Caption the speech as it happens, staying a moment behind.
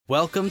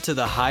Welcome to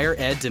the Higher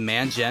Ed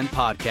Demand Gen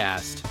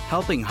podcast,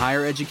 helping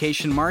higher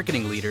education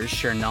marketing leaders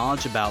share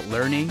knowledge about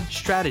learning,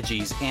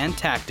 strategies, and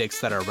tactics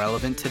that are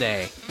relevant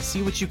today.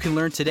 See what you can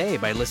learn today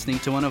by listening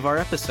to one of our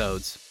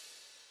episodes.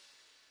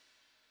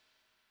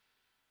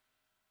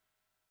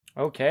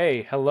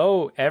 Okay,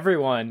 hello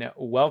everyone.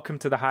 Welcome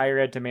to the Higher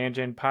Ed Demand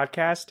Gen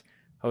podcast,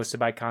 hosted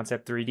by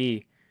Concept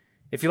 3D.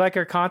 If you like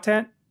our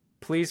content,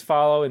 please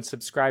follow and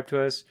subscribe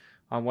to us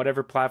on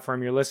whatever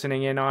platform you're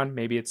listening in on.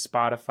 Maybe it's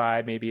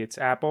Spotify, maybe it's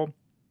Apple.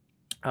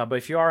 But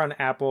if you are on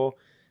Apple,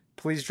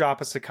 please drop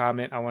us a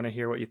comment. I want to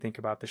hear what you think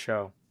about the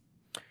show.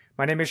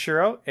 My name is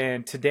Shiro,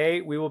 and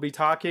today we will be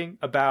talking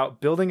about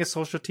building a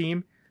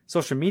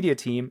social media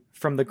team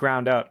from the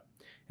ground up.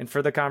 And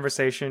for the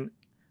conversation,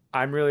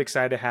 I'm really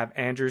excited to have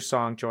Andrew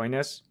Sogn join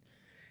us.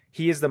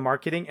 He is the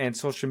marketing and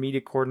social media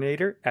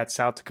coordinator at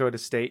South Dakota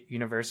State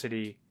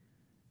University.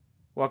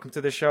 Welcome to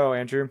the show,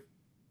 Andrew.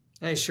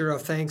 Hey, Shiro,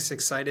 thanks.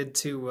 Excited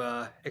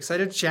to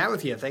chat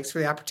with you. Thanks for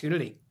the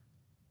opportunity.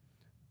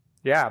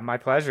 Yeah, my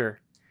pleasure.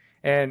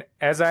 And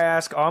as I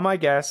ask all my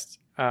guests,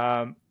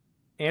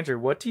 Andrew,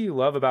 what do you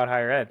love about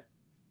higher ed?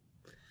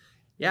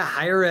 Yeah,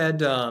 higher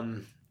ed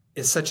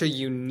is such a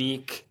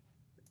unique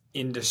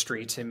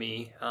industry to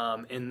me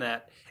in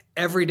that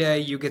every day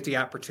you get the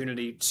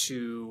opportunity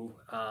to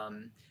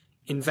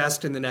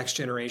invest in the next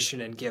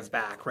generation and give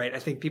back, right? I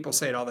think people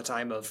say it all the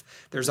time of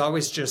there's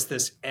always just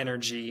this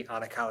energy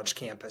on a college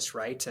campus,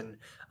 right? And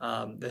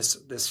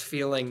this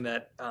feeling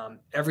that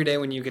every day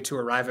when you get to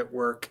arrive at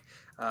work,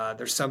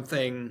 there's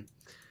something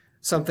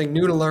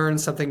new to learn,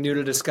 something new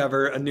to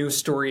discover, a new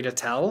story to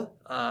tell.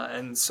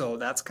 And so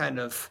that's kind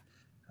of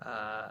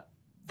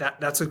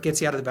that's what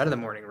gets you out of the bed in the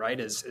morning, right?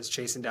 Is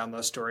chasing down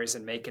those stories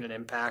and making an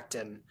impact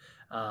and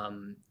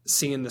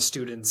seeing the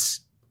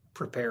students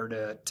prepare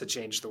to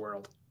change the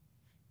world.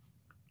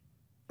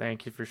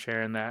 Thank you for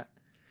sharing that.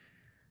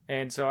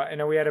 And so I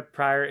know we had a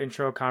prior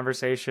intro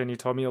conversation. You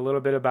told me a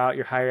little bit about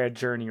your higher ed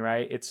journey,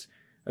 right? It's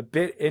a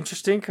bit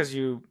interesting because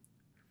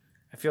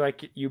I feel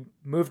like you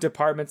move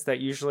departments that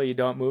usually you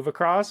don't move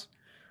across.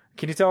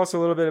 Can you tell us a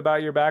little bit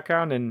about your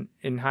background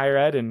in higher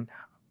ed and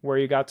where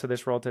you got to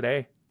this role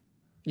today?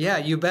 Yeah,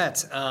 you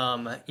bet.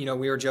 We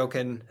were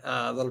joking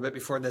a little bit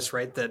before this,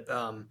 right? That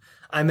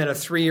I'm at a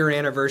 3-year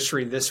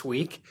anniversary this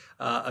week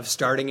of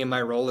starting in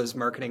my role as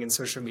marketing and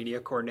social media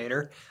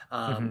coordinator.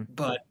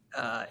 But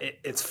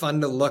it's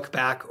fun to look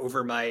back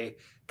over my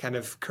kind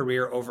of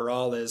career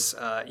overall. As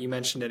you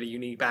mentioned, it a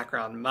unique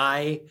background.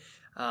 My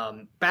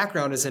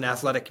background is in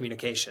athletic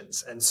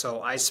communications. And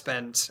so I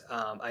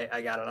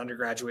I got an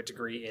undergraduate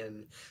degree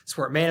in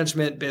sport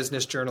management,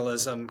 business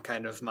journalism,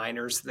 kind of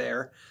minors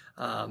there.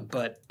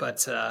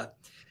 But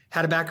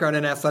had a background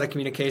in athletic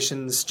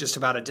communications, just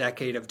about a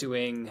decade of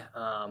doing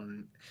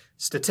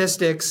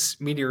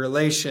statistics, media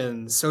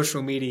relations,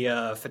 social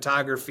media,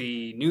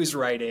 photography, news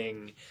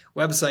writing,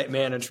 website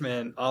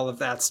management, all of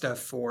that stuff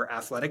for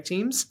athletic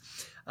teams.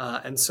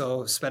 And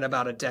so spent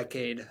about a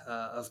decade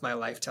of my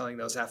life telling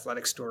those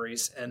athletic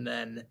stories. And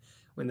then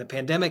when the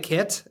pandemic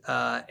hit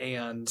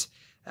and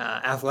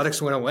athletics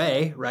went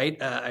away,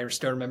 right? I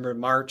still remember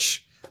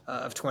March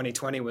of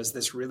 2020 was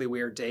this really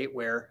weird date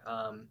where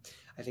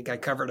I think I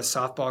covered a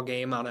softball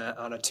game on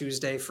a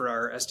Tuesday for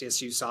our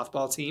SDSU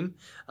softball team.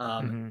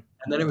 And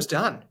then it was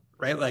done,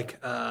 right? Like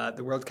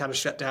the world kind of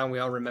shut down. We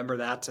all remember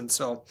that. And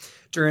so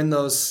during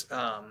those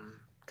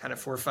kind of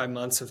 4 or 5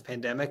 months of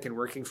pandemic and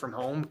working from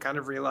home, kind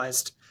of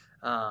realized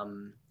I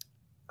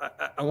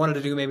wanted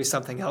to do maybe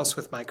something else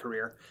with my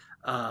career.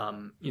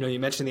 You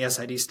mentioned the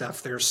SID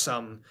stuff. There's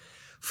some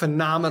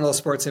phenomenal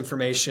sports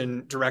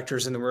information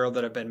directors in the world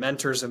that have been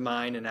mentors of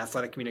mine, and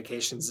athletic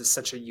communications is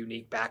such a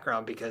unique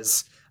background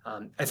because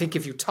I think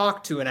if you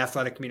talk to an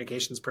athletic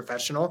communications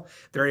professional,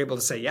 they're able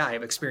to say, yeah, I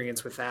have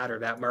experience with that or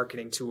that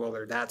marketing tool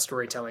or that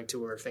storytelling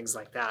tool or things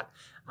like that.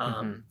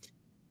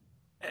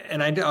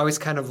 And I always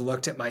kind of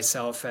looked at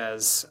myself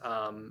as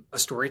a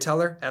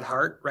storyteller at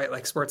heart, right?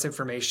 Like sports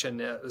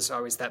information is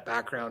always that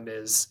background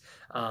is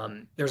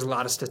there's a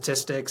lot of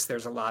statistics.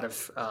 There's a lot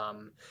of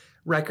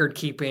record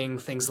keeping,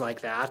 things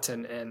like that.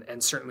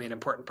 And certainly an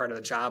important part of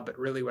the job. But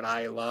really what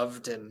I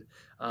loved and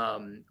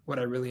what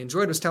I really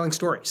enjoyed was telling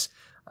stories.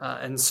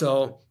 And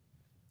so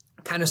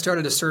kind of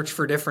started to search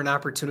for different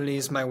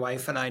opportunities. My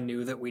wife and I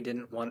knew that we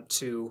didn't want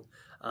to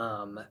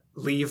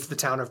leave the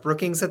town of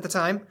Brookings at the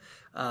time.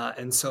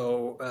 And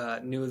so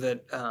knew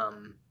that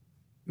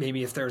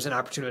maybe if there was an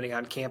opportunity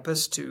on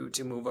campus to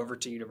move over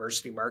to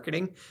university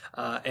marketing,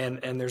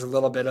 and there's a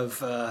little bit of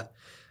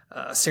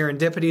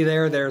serendipity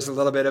there. There's a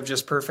little bit of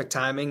just perfect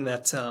timing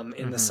that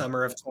in the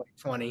summer of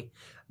 2020,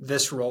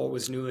 this role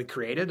was newly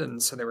created.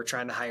 And so they were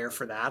trying to hire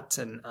for that.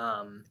 And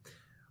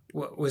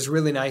what was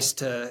really nice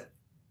to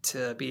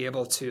be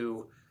able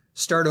to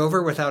start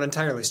over without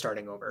entirely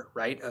starting over,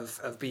 right?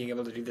 Of being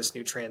able to do this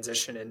new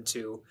transition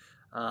into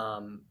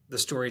the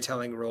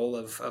storytelling role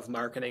of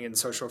marketing and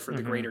social for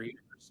the greater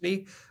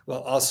university,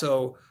 while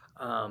also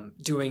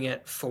doing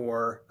it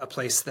for a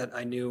place that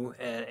I knew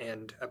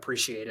and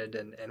appreciated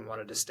and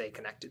wanted to stay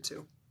connected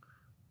to.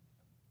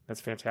 That's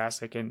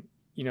fantastic. And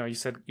you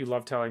said you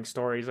love telling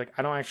stories. Like,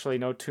 I don't actually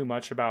know too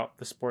much about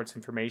the sports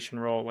information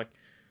role. Like,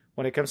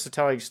 when it comes to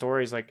telling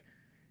stories, like,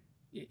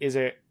 is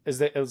a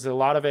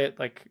lot of it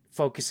like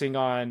focusing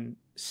on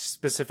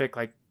specific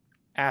like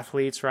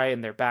athletes, right,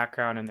 and their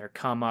background and their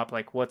come up?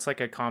 Like, what's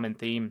like a common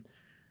theme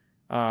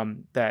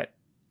that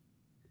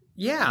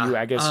Yeah.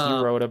 I guess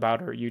you wrote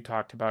about or you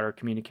talked about or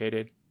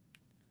communicated?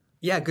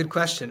 Yeah, good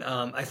question.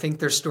 I think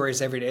there's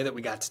stories every day that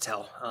we got to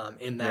tell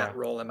in Yeah. that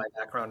role in my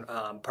background.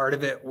 Part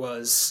of it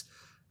was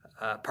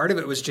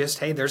just,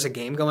 hey, there's a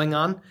game going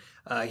on.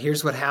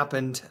 Here's what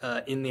happened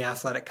in the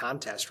athletic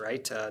contest,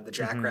 right? The Mm-hmm.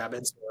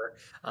 Jackrabbits, or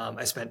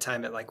I spent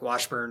time at like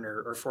Washburn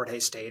or Fort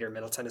Hays State or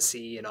Middle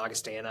Tennessee and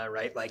Augustana,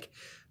 right? Like,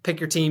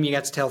 pick your team. You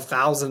got to tell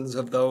thousands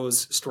of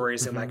those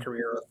stories in my Mm-hmm.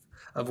 career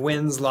of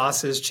wins,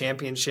 losses,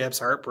 championships,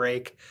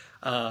 heartbreak,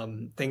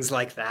 things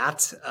like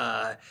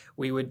that.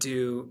 We would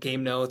do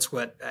game notes,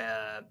 what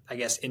I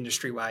guess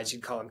industry wise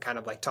you'd call them kind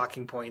of like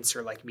talking points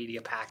or like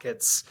media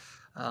packets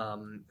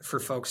for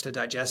folks to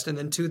digest. And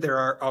then two, there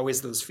are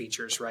always those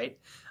features, right?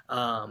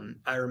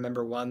 I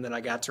remember one that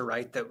I got to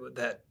write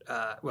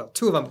well,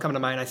 two of them come to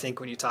mind, I think,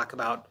 when you talk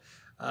about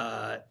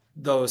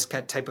those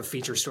type of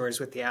feature stories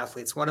with the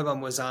athletes. One of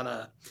them was on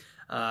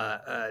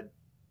a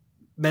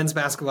men's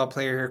basketball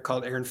player here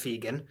called Aaron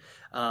Fegan.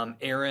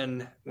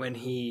 Aaron, when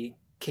he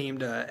came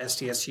to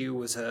SDSU,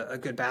 was a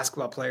good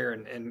basketball player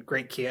and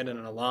great kid and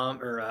an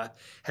alum, or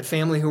had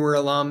family who were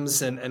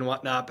alums and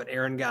whatnot. But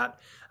Aaron got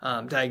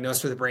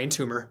diagnosed with a brain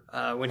tumor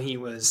when he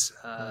was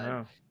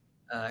Oh,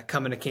 no.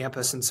 coming to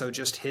campus. And so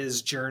just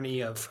his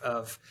journey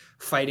of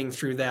fighting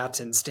through that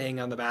and staying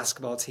on the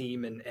basketball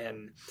team.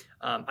 And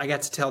I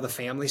got to tell the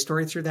family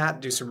story through that,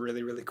 do some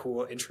really, really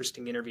cool,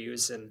 interesting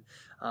interviews, and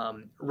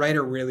write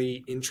a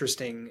really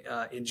interesting,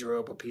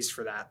 enjoyable piece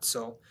for that.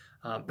 So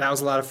that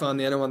was a lot of fun.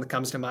 The other one that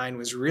comes to mind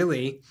was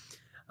really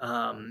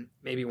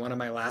maybe one of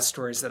my last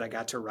stories that I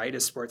got to write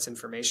as sports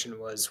information.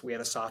 Was we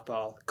had a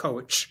softball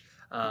coach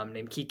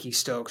named Kiki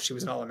Stokes. She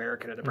was an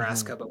All-American at Mm-hmm.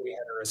 Nebraska, but we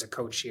had her as a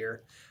coach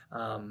here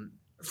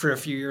for a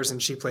few years,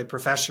 and she played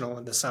professional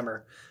in the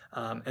summer.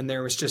 And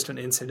there was just an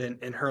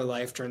incident in her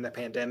life during the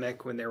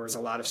pandemic when there was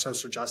a lot of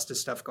social justice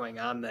stuff going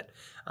on that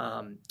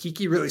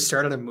Kiki really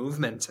started a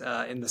movement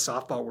in the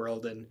softball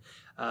world. And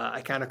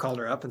I kind of called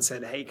her up and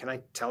said, hey, can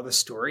I tell this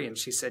story? And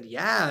she said,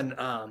 yeah. And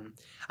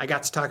I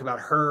got to talk about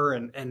her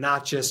and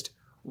not just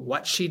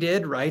what she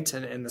did, right,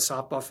 and the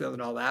softball field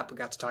and all that, but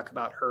got to talk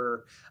about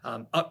her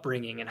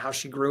upbringing and how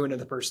she grew into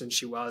the person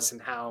she was,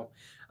 and how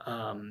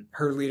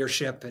her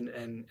leadership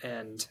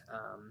and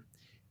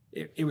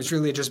it was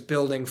really just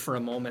building for a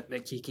moment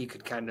that Kiki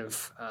could kind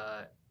of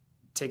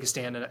take a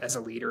stand as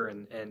a leader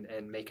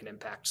and make an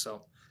impact.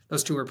 So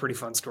those two were pretty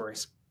fun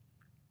stories.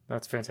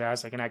 That's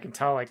fantastic. And I can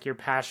tell like you're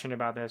passionate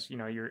about this.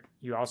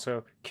 You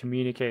also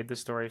communicate the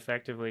story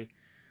effectively.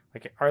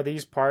 Like, are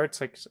these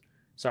parts like,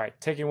 sorry,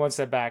 taking one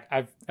step back,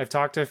 I've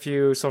talked to a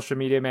few social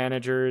media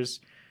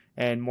managers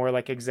and more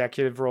like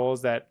executive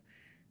roles that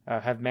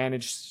have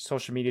managed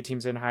social media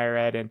teams in higher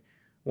ed. And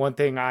one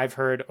thing I've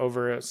heard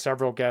over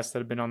several guests that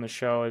have been on the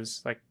show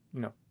is like,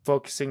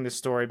 focusing the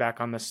story back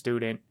on the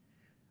student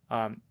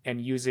and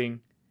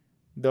using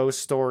those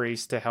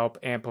stories to help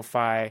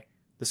amplify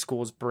the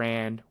school's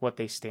brand, what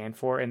they stand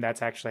for. And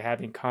that's actually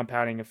having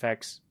compounding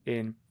effects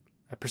in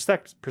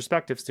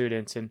prospective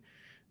students and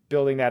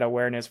building that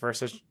awareness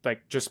versus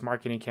like just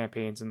marketing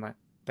campaigns and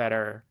that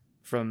are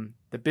from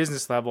the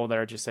business level that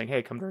are just saying,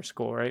 hey, come to our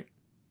school, right?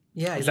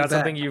 Yeah, Is you that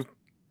bet. something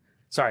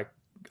sorry,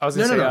 I was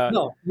going No, to no, say,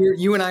 no, no.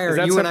 You and I is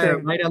are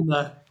that right on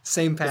the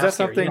same path is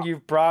that here. something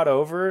you've brought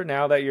over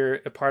now that you're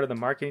a part of the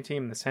marketing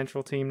team, the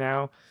central team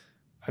now?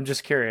 I'm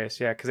just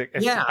curious. Yeah. Cause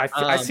Yeah.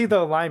 I see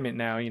the alignment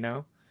now,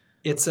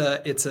 It's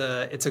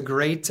a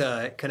great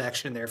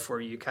connection there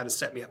for you. You kind of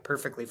set me up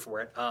perfectly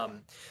for it.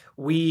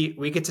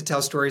 We get to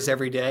tell stories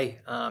every day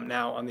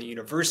now on the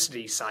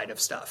university side of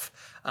stuff.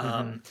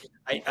 Mm-hmm.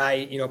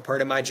 I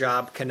part of my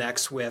job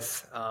connects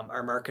with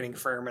our marketing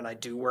firm, and I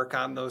do work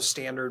on those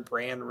standard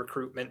brand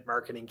recruitment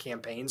marketing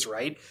campaigns.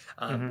 Right.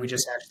 Mm-hmm. We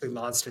just actually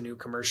launched a new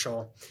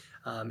commercial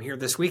here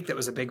this week that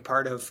was a big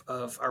part of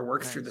our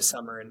work through the Nice.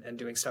 summer and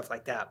doing stuff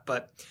like that.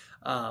 But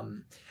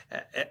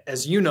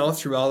as you know,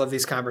 through all of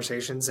these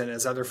conversations, and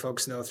as other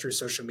folks know through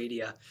social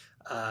media,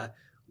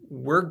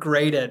 we're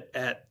great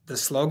at the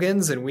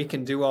slogans, and we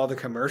can do all the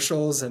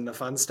commercials and the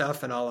fun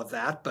stuff and all of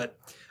that. But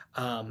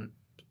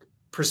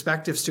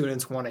prospective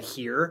students want to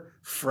hear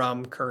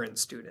from current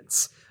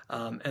students,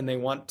 and they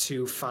want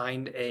to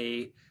find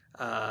a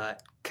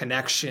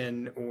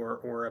connection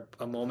or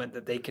a moment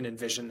that they can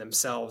envision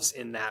themselves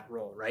in that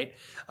role, right?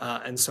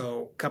 And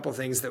so a couple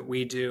things that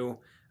we do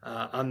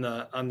on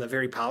the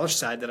very polished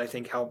side that I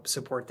think help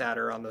support that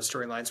are on those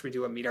storylines. We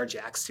do a Meet Our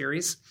Jacks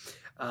series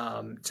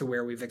to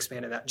where we've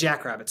expanded that.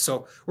 Jackrabbits.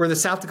 So we're the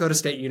South Dakota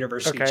State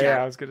University Okay.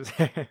 Yeah. I was going to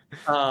say.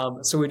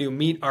 So we do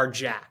Meet Our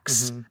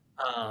Jacks.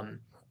 Mm-hmm.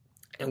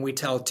 And we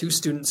tell 2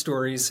 student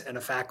stories and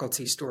a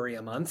faculty story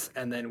a month.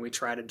 And then we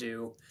try to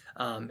do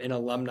an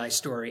alumni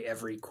story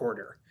every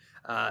quarter.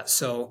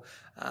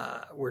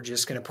 We're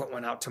just going to put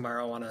one out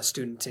tomorrow on a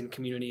student in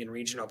community and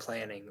regional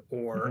planning.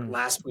 Or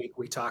last week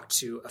we talked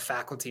to a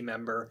faculty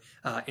member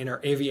in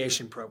our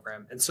aviation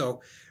program. And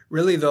so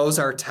really those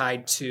are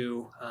tied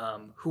to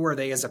who are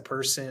they as a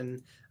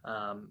person?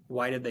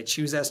 Why did they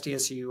choose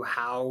SDSU?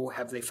 How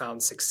have they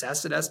found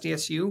success at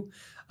SDSU?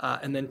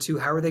 And then two,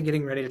 how are they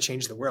getting ready to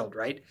change the world,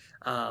 right?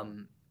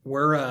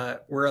 We're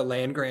a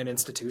land grant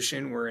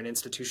institution. We're an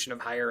institution of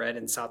higher ed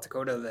in South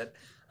Dakota that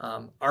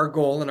our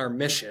goal and our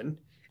mission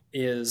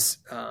is,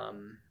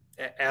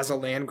 as a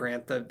land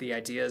grant, the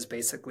idea is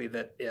basically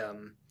that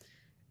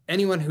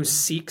anyone who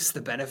seeks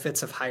the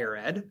benefits of higher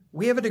ed,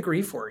 we have a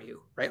degree for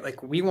you, right?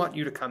 Like we want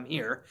you to come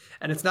here.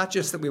 And it's not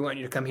just that we want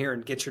you to come here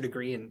and get your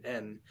degree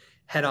and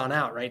head on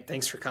out, right?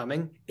 Thanks for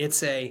coming.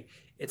 It's a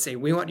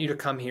we want you to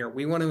come here.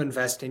 We want to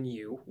invest in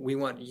you. We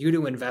want you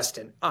to invest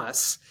in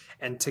us.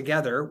 And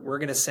together, we're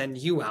going to send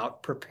you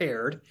out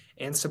prepared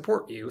and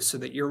support you so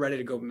that you're ready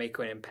to go make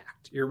an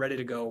impact. You're ready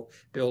to go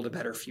build a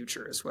better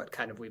future is what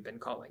kind of we've been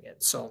calling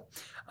it. So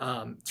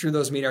through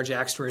those Meet Our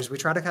Jack stories, we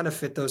try to kind of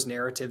fit those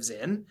narratives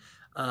in.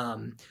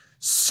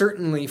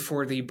 Certainly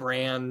for the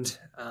brand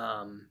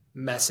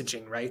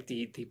messaging, right?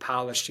 The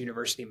polished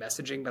university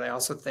messaging. But I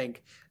also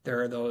think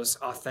there are those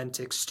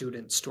authentic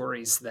student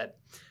stories that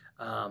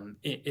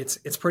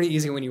it's pretty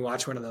easy when you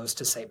watch one of those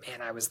to say,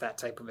 man, I was that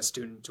type of a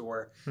student,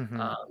 or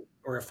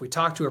if we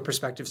talk to a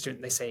prospective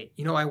student, they say,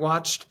 I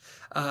watched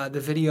the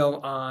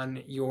video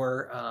on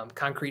your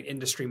concrete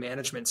industry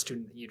management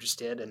student that you just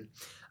did. And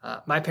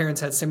my parents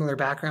had similar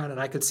background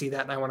and I could see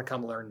that and I want to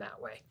come learn that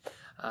way.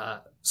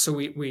 So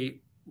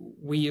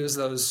we use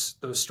those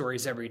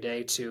stories every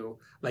day to,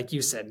 like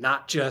you said,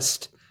 not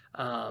just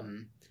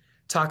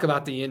talk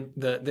about the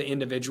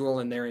individual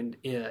and their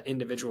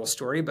individual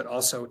story, but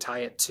also tie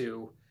it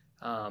to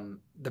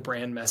the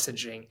brand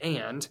messaging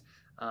and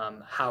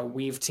how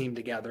we've teamed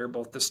together,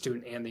 both the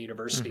student and the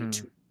university,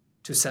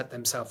 to set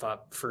themselves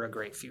up for a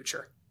great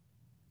future.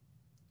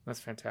 That's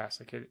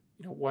fantastic.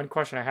 One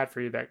question I had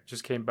for you that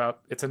just came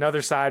up, it's another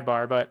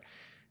sidebar, but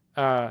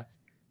are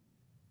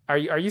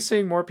you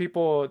seeing more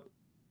people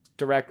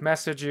direct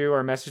message you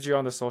or message you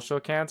on the social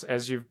accounts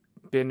as you've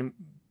been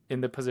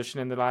in the position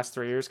in the last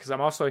 3 years? Because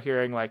I'm also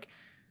hearing like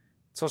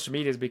social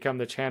media has become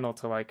the channel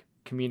to like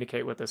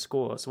communicate with the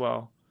school as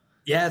well.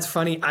 Yeah, it's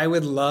funny. I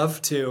would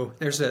love to.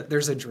 There's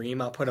a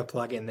dream. I'll put a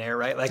plug in there,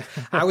 right? Like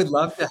I would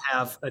love to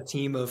have a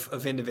team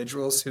of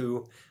individuals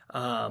who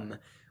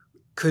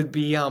could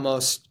be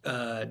almost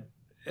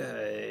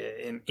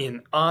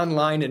in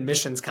online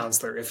admissions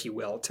counselor, if you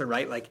will,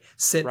 to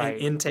sit and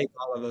intake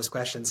all of those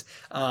questions.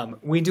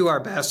 We do our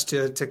best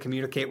to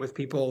communicate with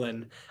people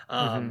and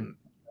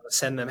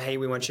send them, hey,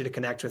 we want you to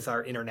connect with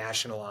our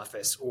international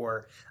office,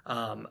 or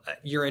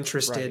you're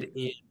interested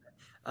in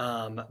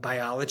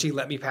biology.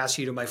 Let me pass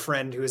you to my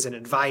friend who is an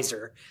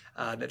advisor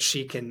that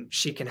she can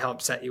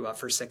help set you up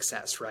for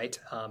success, right?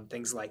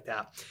 Things like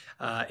that.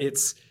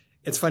 It's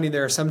funny.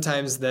 There are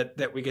sometimes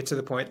that we get to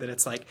the point that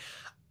it's like,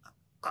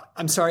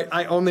 I'm sorry,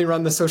 I only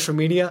run the social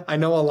media. I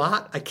know a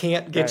lot. I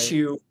can't get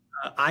you.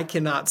 I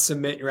cannot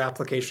submit your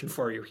application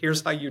for you.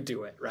 Here's how you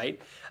do it,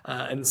 right?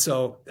 And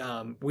so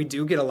we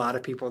do get a lot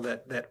of people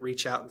that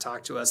reach out and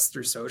talk to us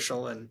through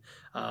social, and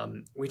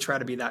we try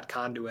to be that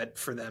conduit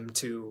for them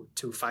to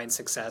find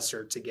success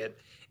or to get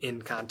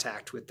in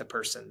contact with the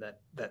person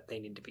that they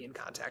need to be in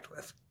contact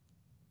with.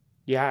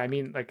 Yeah, I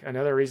mean, like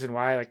another reason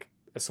why like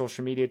a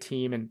social media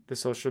team and the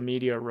social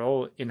media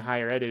role in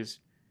higher ed is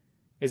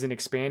an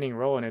expanding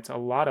role, and it's a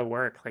lot of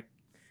work. Like,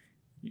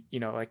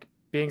 like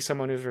being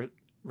someone who's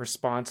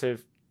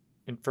responsive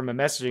and from a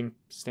messaging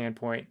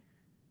standpoint,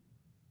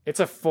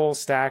 it's a full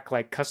stack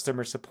like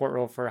customer support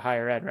role for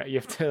higher ed, right? You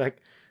have to like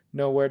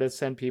know where to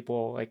send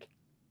people. Like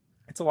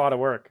it's a lot of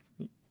work,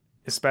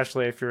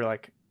 especially if you're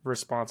like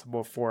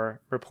responsible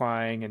for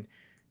replying and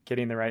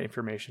getting the right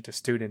information to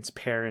students,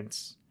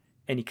 parents,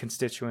 any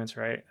constituents,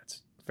 right?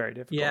 It's very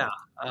difficult. Yeah.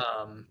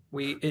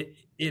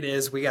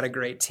 We got a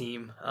great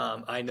team.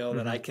 I know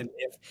that I can,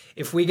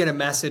 if we get a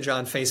message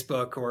on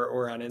Facebook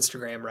or on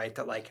Instagram, right,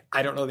 that like,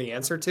 I don't know the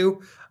answer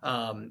to,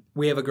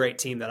 we have a great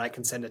team that I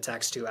can send a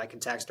text to. I can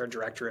text our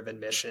director of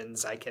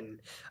admissions. I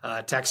can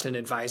text an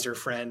advisor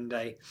friend.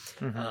 I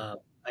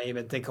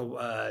even think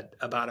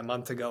about a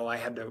month ago, I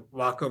had to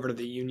walk over to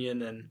the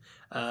union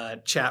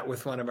and chat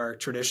with one of our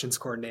traditions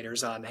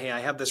coordinators on, hey, I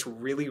have this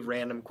really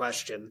random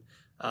question.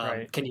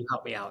 Can you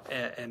help me out?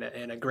 And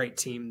a great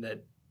team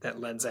that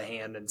lends a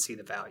hand and see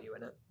the value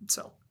in it.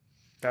 So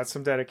that's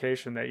some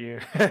dedication that you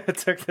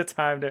took the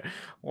time to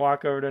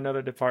walk over to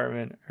another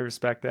department. I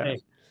respect that. Hey,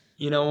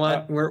 you know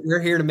what? We're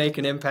here to make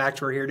an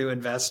impact. We're here to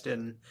invest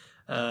in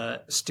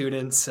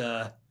students.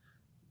 I'll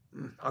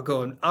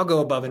go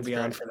above and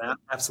beyond for that.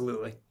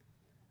 Absolutely.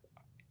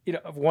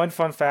 One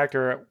fun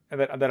factor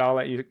that I'll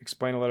let you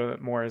explain a little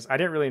bit more is I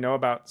didn't really know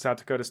about South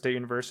Dakota State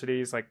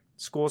University's like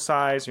school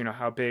size,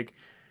 how big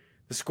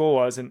the school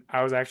was. And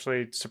I was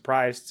actually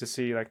surprised to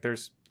see like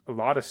there's a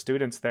lot of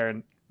students there,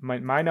 and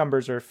my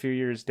numbers are a few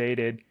years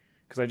dated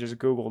because I just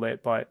Googled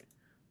it, but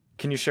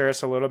Can you share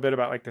us a little bit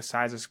about like the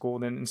size of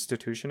school and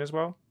institution as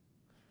well?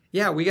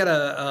 Yeah, we got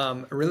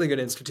a really good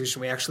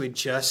institution. We actually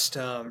just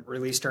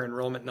released our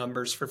enrollment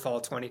numbers for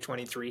fall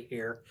 2023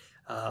 here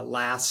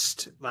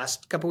last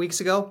couple weeks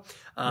ago.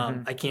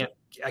 Hmm. I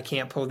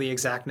can't pull the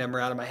exact number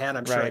out of my head.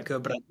 I'm sure I Right.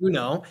 could, but I do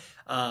know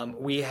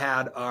we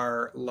had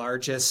our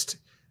largest.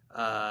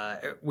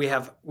 We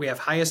have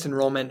highest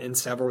enrollment in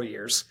several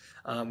years.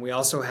 We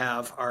also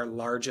have our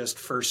largest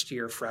first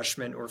year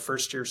freshman or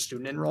first year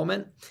student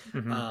enrollment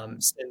Hmm.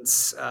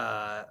 since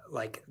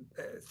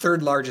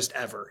third largest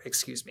ever,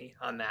 excuse me,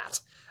 on that.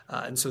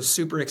 And so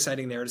super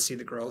exciting there to see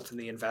the growth and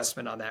the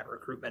investment on that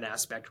recruitment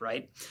aspect,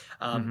 right?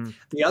 Hmm.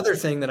 The other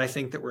thing that I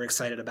think that we're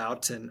excited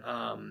about and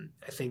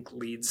I think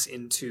leads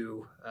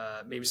into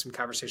maybe some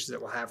conversations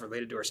that we'll have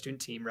related to our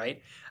student team,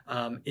 right,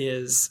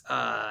 is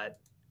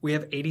we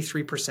have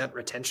 83%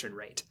 retention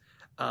rate,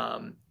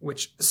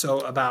 which so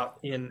about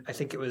in, I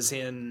think it was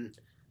in,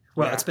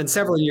 well, Yeah. it's been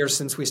several years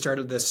since we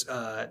started this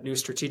new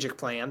strategic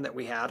plan that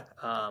we had.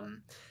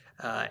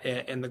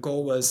 And the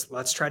goal was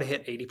let's try to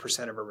hit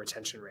 80% of our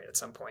retention rate at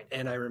some point.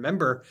 And I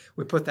remember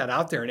we put that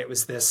out there and it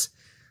was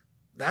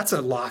that's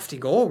a lofty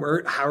goal.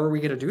 How are we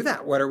going to do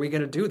that? What are we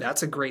going to do?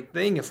 That's a great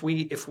thing. If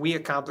we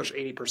accomplish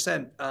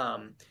 80%,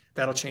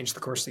 that'll change the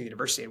course of the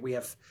university. And we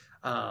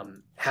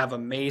have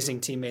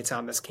amazing teammates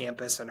on this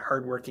campus and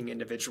hardworking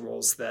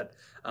individuals that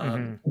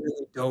Hmm.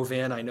 really dove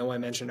in. I know I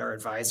mentioned our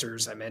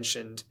advisors. I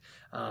mentioned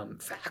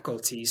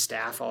faculty,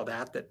 staff, all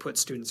that put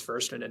students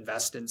first and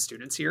invest in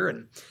students here.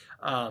 And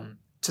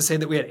to say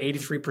that we had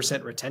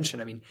 83% retention,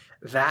 I mean,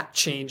 that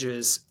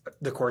changes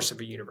the course of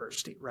a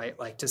university, right?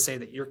 Like to say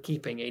that you're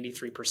keeping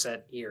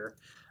 83% here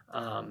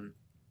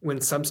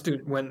when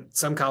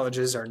some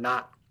colleges are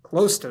not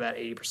close to that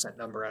 80%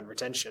 number on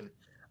retention.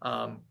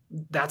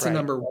 That's a Right.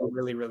 number we're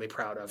really, really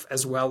proud of,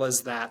 as well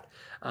as that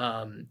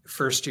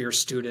first year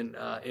student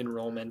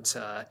enrollment.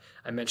 I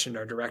mentioned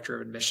our director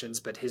of admissions,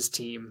 but his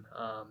team,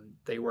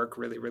 they work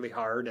really, really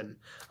hard and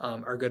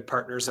are good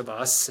partners of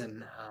us.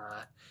 And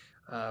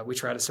we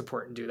try to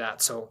support and do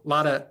that. So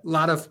a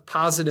lot of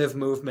positive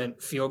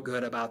movement, feel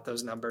good about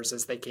those numbers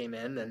as they came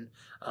in.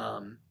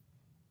 And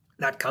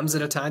that comes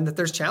at a time that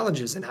there's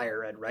challenges in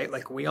higher ed, right?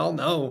 Like we all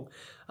know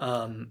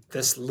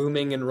this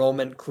looming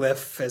enrollment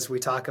cliff, as we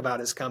talk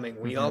about, is coming.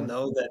 We all Hmm.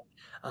 know that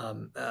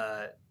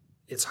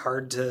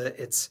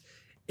it's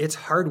it's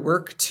hard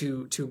work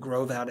to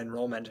grow that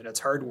enrollment, and it's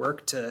hard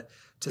work to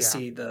Yeah.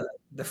 see the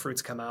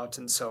fruits come out.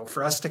 And so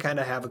for us to kind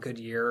of have a good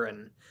year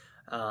and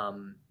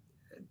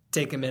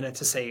take a minute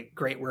to say,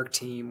 great work,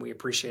 team. We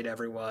appreciate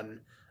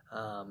everyone.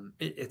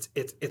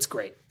 It's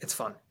great. It's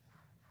fun.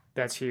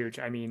 That's huge.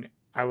 I mean,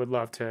 I would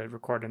love to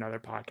record another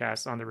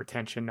podcast on the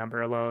retention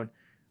number alone.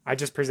 I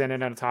just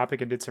presented on a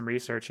topic and did some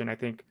research, and I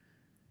think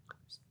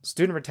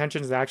student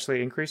retention is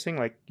actually increasing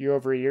like year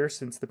over year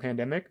since the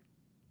pandemic.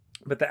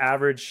 But the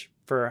average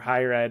for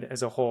higher ed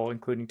as a whole,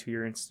 including 2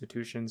 year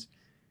institutions,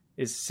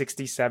 is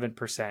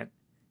 67%.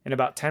 And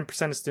about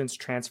 10% of students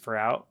transfer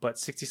out, but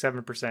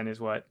 67% is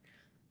what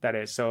that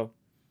is. So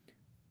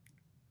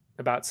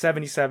about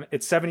 77,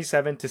 it's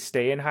 77 to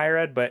stay in higher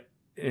ed, but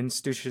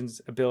institution's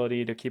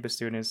ability to keep a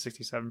student is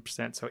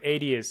 67%. So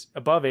 80 is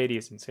above 80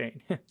 is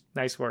insane.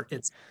 Nice work.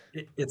 It's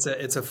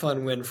it's a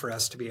fun win for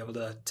us to be able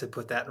to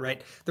put that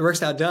right. The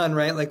work's not done,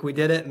 right? Like we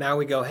did it. Now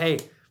we go, hey,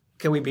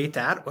 can we beat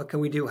that? What can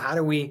we do? How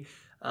do we?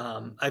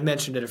 I've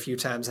mentioned it a few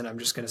times, and I'm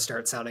just going to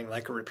start sounding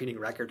like a repeating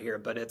record here.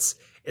 But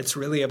it's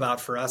really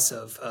about for us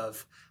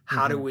of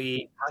how do Hmm.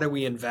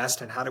 we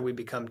invest and how do we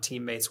become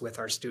teammates with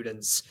our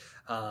students?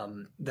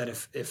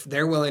 That if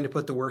they're willing to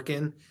put the work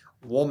in,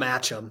 we'll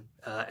match them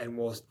and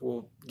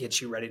we'll get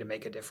you ready to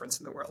make a difference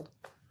in the world.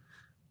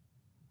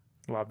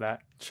 Love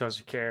that. Shows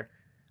you care.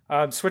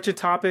 Switching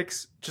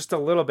topics just a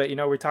little bit.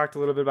 We talked a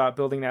little bit about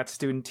building that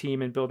student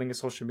team and building a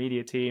social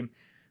media team.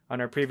 On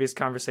our previous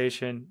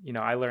conversation,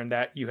 I learned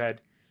that you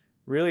had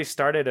really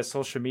started a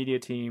social media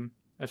team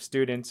of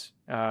students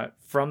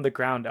from the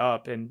ground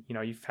up, and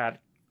you've had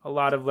a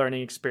lot of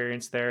learning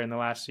experience there in the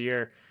last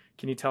year.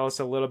 Can you tell us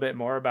a little bit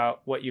more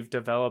about what you've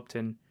developed,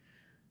 and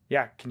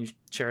can you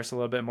share us a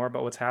little bit more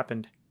about what's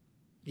happened?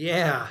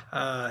 Yeah,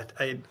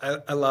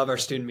 I love our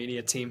student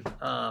media team.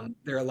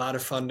 They're a lot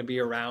of fun to be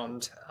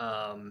around.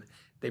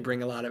 They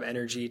bring a lot of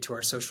energy to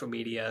our social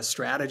media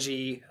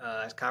strategy,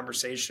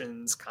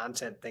 conversations,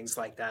 content, things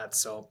like that.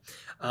 So,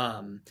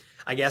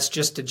 I guess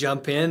just to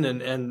jump in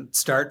and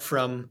start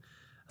from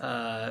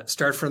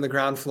the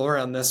ground floor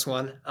on this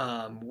one.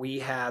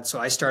 So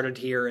I started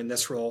here in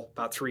this role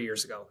about 3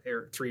 years ago,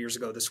 or 3 years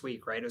ago this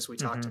week, right? As we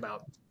talked Hmm.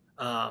 about.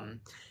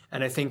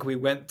 And I think we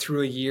went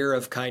through a year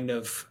of kind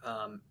of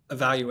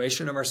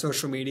evaluation of our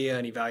social media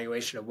and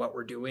evaluation of what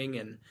we're doing.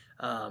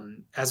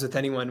 And as with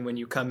anyone, when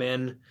you come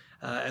in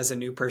as a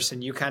new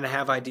person, you kind of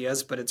have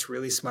ideas, but it's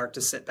really smart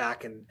to sit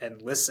back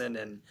and listen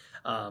and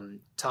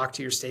talk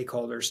to your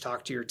stakeholders,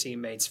 talk to your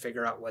teammates,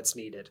 figure out what's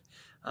needed.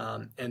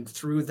 And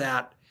through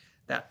that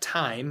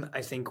time,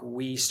 I think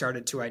we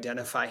started to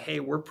identify,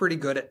 hey, we're pretty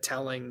good at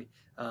telling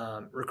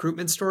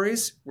recruitment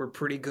stories. We're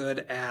pretty good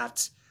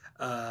at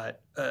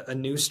a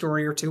news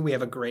story or two. We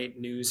have a great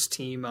news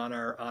team on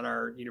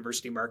our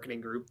university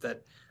marketing group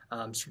that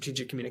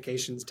strategic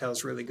communications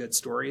tells really good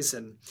stories,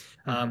 and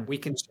we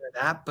can share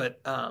that. But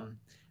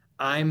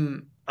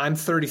I'm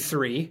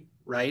 33,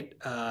 right?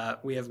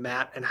 We have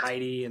Matt and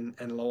Heidi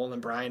and Lowell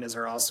and Brian as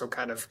are also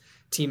kind of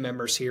team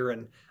members here,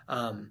 and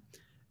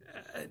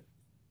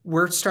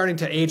we're starting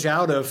to age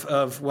out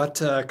of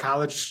what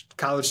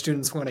college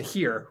students want to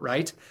hear,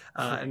 right?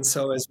 And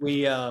so as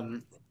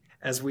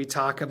we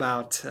talk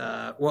about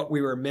what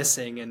we were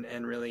missing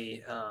and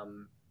really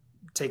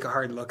take a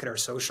hard look at our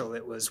social,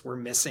 we're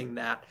missing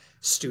that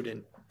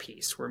student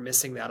piece. We're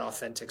missing that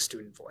authentic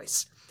student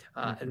voice.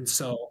 And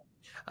so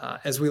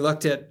as we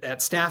looked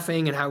at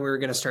staffing and how we were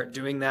going to start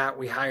doing that,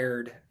 we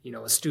hired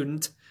a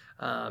student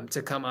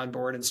to come on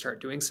board and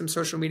start doing some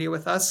social media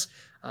with us.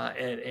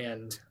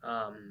 And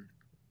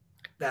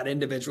that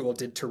individual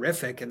did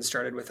terrific and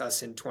started with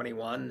us in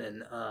 21.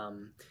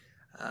 And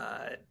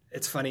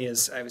it's funny,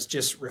 as I was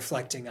just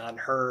reflecting on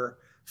her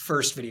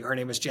first video. Her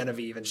name was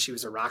Genevieve, and she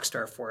was a rock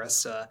star for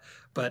us,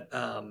 but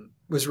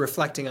was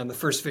reflecting on the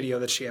first video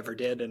that she ever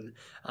did. And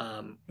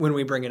when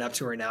we bring it up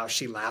to her now,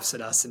 she laughs at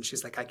us, and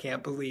she's like, I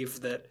can't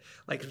believe that,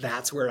 like,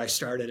 that's where I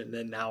started. And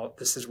then now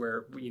this is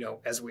where,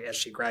 as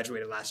she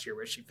graduated last year,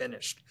 where she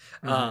finished.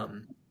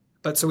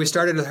 But so we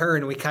started with her,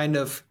 and we kind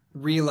of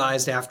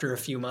realized after a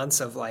few months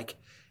of like,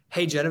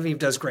 hey, Genevieve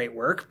does great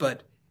work,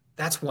 but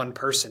that's one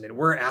person, and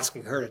we're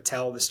asking her to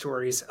tell the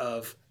stories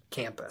of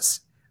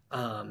campus.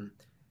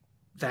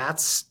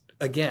 That's,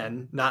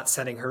 again, not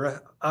setting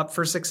her up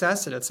for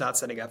success, and it's not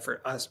setting up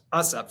for us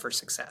up for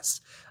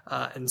success.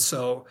 And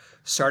so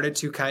started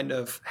to kind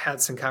of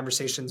had some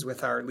conversations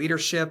with our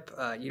leadership,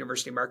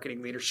 university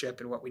marketing leadership,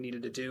 and what we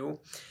needed to do.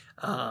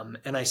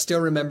 And I still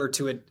remember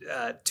to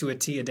a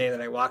T a day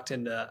that I walked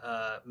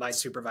into my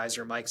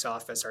supervisor, Mike's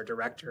office, our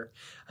director,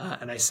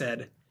 and I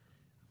said,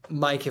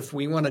 Mike, if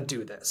we want to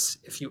do this,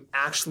 if you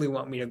actually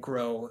want me to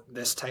grow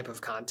this type of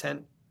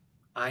content,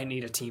 I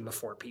need a team of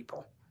 4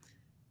 people.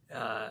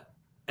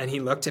 And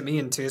he looked at me,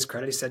 and to his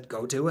credit, he said,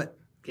 go do it.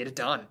 Get it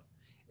done.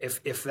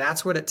 If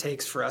that's what it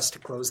takes for us to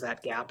close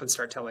that gap and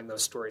start telling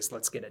those stories,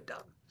 let's get it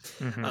done.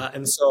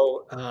 And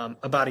so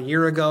about a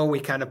year ago, we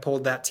kind of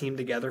pulled that team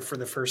together for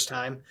the first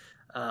time.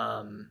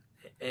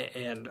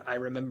 And I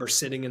remember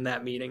sitting in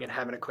that meeting and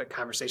having a quick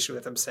conversation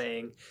with him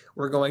saying,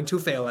 we're going to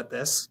fail at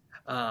this.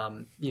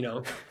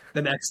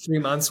 The next 3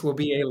 months will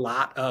be a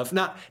lot of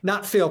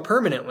not fail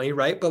permanently,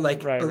 right? But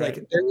like there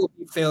will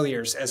be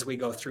failures as we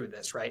go through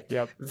this, right?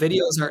 Yep.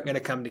 Videos aren't going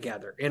to come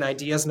together. An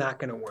idea is not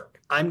going to work.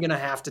 I'm going to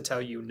have to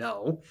tell you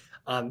no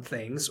on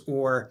things,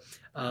 or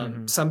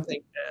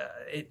something.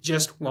 It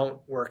just won't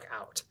work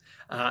out.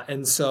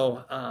 And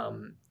so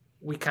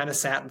we kind of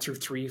sat and through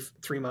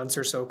three months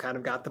or so, kind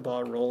of got the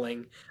ball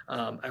rolling.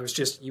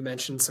 You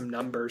mentioned some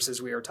numbers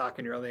as we were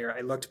talking earlier.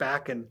 I looked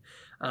back and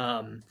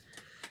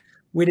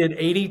we did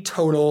 80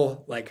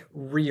 total, like,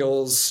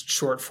 reels,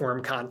 short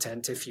form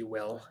content, if you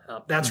will.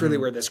 That's really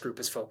where this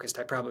group is focused.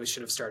 I probably should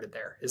have started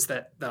there, is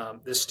that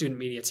the student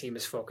media team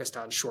is focused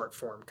on short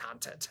form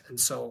content. And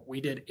so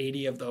we did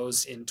 80 of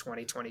those in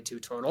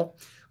 2022 total,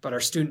 but our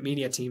student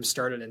media team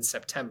started in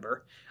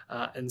September.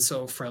 And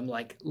so from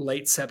like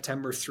late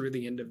September through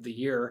the end of the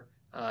year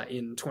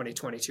in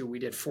 2022, we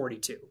did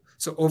 42.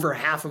 So over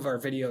half of our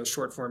videos,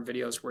 short form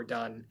videos, were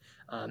done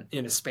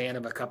in a span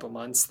of a couple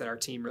months, that our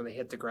team really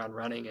hit the ground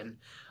running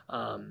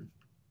and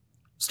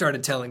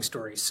started telling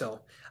stories.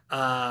 So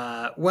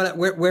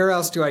where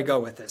else do I go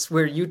with this?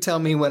 Where you tell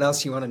me what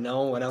else you want to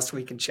know, what else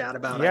we can chat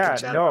about. Yeah, I can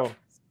chat about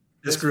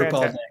this group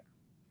fantastic. All day.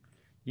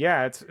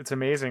 Yeah, it's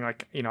amazing.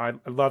 Like, I'd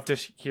love to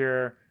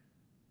hear,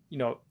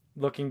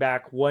 looking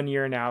back 1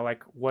 year now,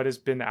 like, what has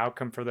been the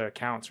outcome for the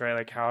accounts, right?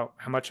 Like, how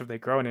much have they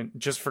grown? And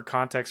just for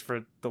context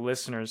for the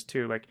listeners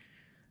too, like,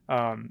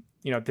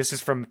 this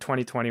is from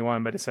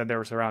 2021, but it said there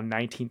was around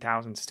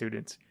 19,000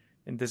 students,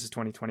 and this is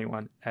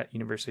 2021 at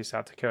University of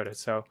South Dakota.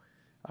 So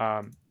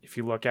if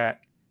you look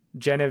at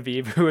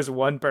Genevieve, who is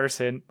one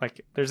person,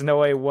 like, there's no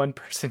way one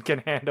person can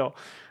handle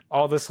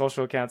all the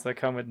social accounts that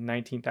come with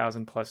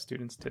 19,000 plus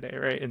students today,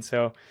 right? And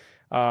so,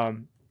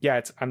 I'm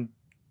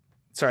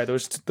sorry,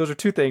 those are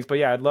two things, but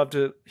yeah, I'd love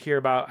to hear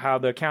about how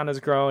the account has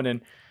grown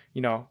and,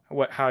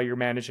 how you're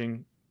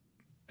managing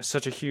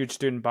such a huge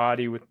student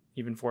body with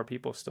even 4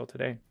 people still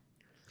today.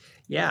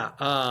 Yeah,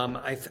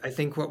 I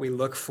think what we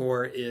look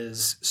for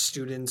is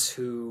students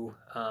who,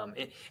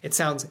 it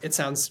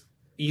sounds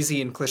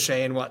easy and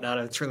cliche and whatnot.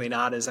 And it's really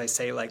not. As I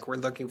say, like, we're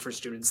looking for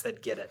students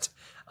that get it,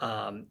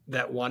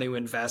 that want to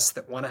invest,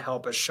 that want to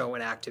help us show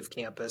an active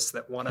campus,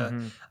 that want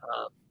to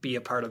be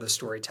a part of the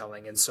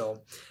storytelling. And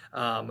so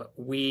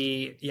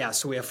we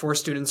have 4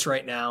 students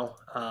right now.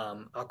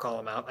 I'll call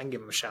them out. I can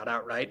give them a shout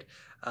out, right?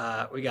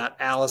 We got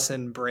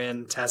Allison,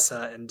 Bryn,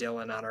 Tessa, and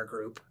Dylan on our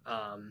group.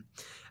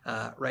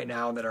 right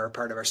now that are a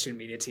part of our student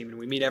media team, and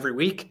we meet every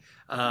week.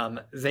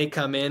 They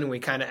come in, we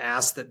kind of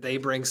ask that they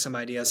bring some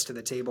ideas to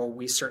the table.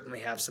 We certainly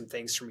have some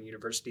things from a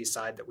university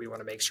side that we want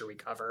to make sure we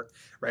cover,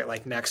 right?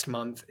 Like next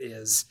month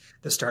is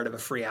the start of a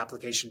free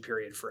application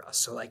period for us.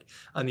 So like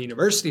on the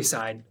university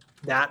side,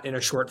 that in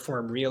a short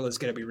form reel is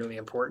going to be really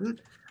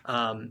important.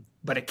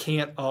 But it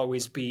can't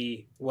always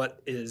be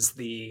what is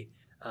the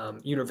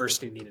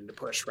university needing to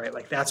push, right?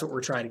 Like that's what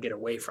we're trying to get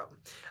away from.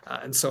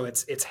 And so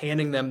it's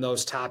handing them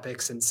those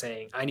topics and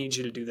saying, I need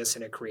you to do this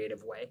in a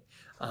creative way.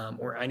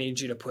 Or I need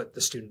you to put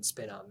the student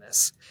spin on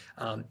this.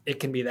 It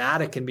can be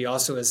that. It can be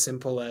also as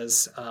simple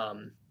as,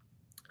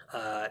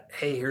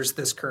 hey, here's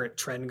this current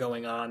trend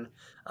going on.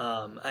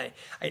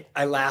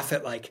 I laugh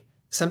at like,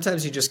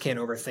 sometimes you just can't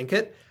overthink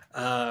it.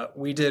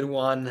 We did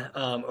one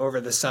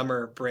over the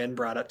summer. Bryn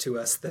brought up to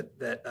us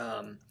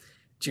that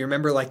do you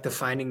remember like the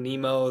Finding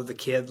Nemo, the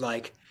kid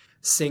like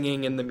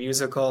singing in the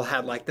musical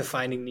had like the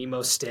Finding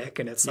Nemo stick,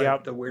 and it's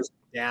like the Where's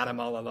Dad, I'm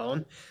All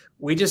Alone.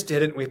 We just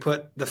did it. We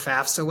put the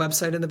FAFSA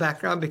website in the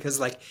background because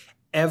like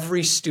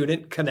every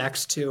student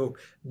connects to,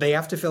 they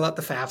have to fill out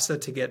the FAFSA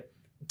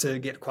to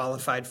get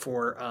qualified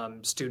for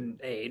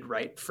student aid,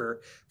 right? For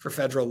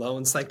federal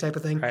loans, like type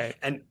of thing. Right.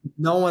 And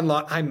no one,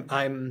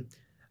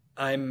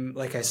 I'm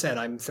like I said,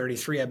 I'm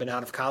 33. I've been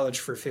out of college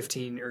for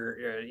 15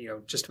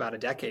 or just about a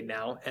decade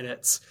now, and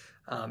it's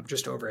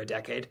just over a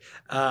decade.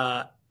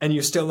 And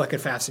you still look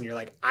at FAFSA and you're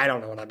like, I don't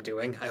know what I'm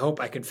doing. I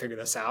hope I can figure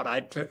this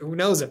out. Who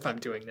knows if I'm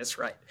doing this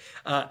right?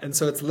 And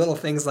so it's little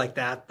things like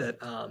that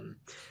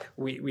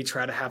we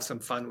try to have some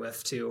fun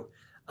with too.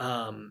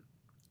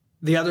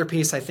 The other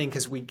piece, I think,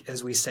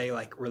 as we say,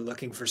 like we're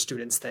looking for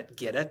students that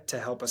get it to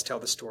help us tell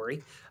the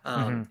story,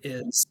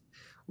 is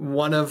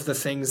one of the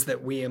things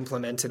that we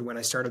implemented when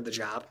I started the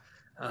job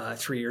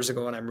 3 years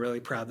ago, and I'm really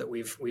proud that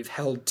we've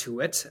held to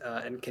it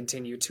and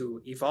continue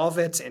to evolve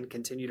it and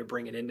continue to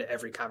bring it into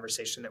every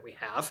conversation that we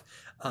have.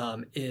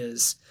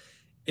 Is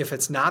if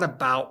it's not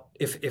about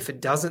if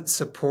it doesn't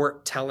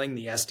support telling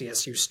the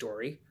SDSU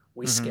story,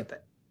 we skip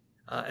it.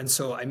 And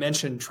so I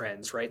mentioned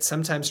trends, right?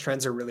 Sometimes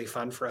trends are really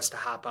fun for us to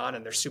hop on,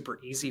 and they're super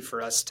easy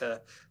for us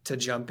to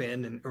jump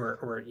in and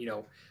or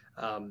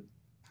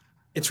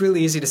it's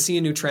really easy to see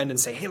a new trend and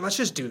say, hey, let's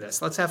just do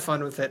this. Let's have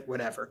fun with it,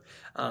 whatever.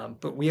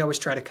 But we always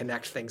try to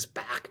connect things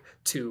back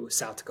to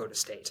South Dakota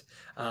State.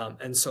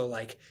 And so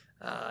like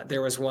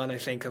there was one, I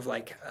think, of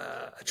like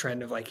a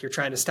trend of like you're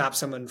trying to stop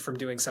someone from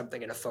doing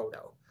something in a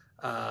photo.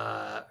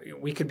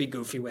 We could be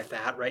goofy with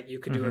that, right? You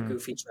could do a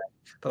goofy trend.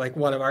 But like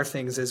one of our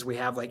things is we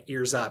have like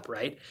ears up,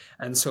 right?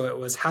 And so it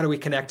was, how do we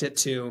connect it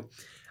to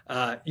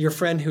your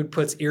friend who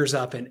puts ears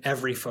up in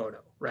every photo?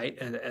 Right.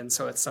 And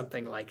so it's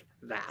something like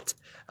that.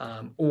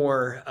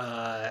 Or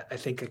I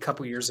think a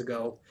couple years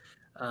ago,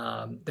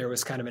 there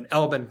was kind of an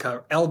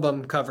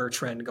album cover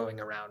trend going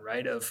around,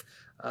 right? Of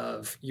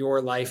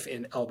your life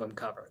in album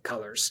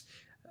covers.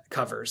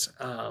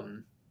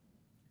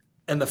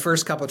 And the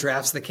first couple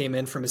drafts that came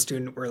in from a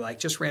student were like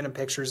just random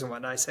pictures and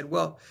whatnot. I said,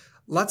 well,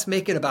 let's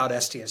make it about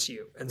SDSU.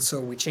 And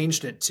so we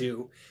changed it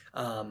to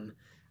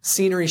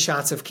scenery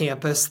shots of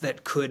campus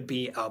that could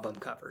be album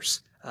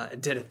covers.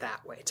 And did it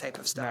that way type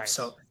of stuff. Nice.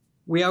 So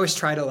we always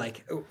try to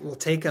like, we'll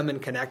take them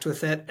and connect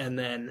with it and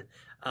then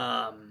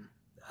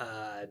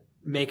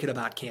make it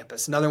about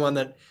campus. Another one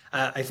that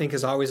I think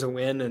is always a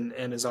win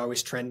and is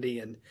always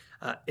trendy. And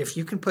if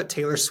you can put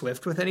Taylor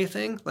Swift with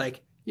anything,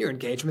 like your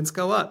engagements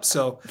go up.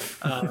 So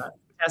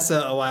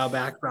Tessa a while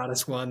back brought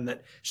us one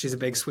that she's a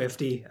big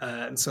Swiftie.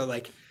 And so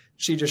like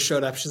she just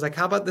showed up. She's like,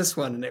 how about this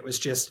one? And it was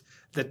just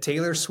the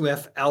Taylor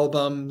Swift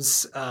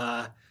albums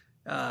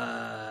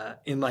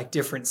in like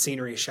different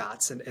scenery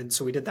shots. And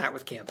so we did that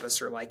with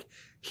campus, or like,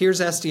 here's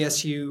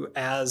SDSU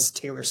as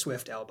Taylor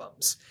Swift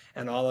albums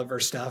and all of her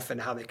stuff and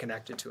how they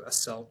connected to us.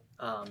 So,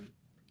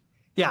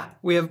 yeah,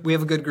 we have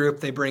a good group.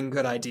 They bring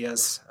good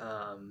ideas.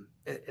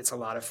 It's a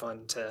lot of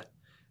fun to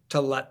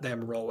let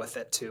them roll with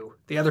it too.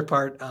 The other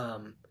part,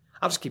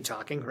 I'll just keep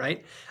talking,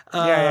 right?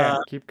 Yeah,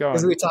 keep going.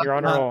 As we talk You're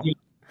on about a roll.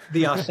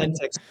 The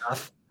authentic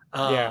stuff.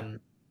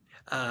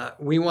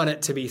 We want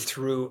it to be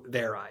through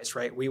their eyes,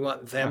 right? We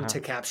want them to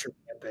capture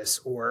campus,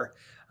 or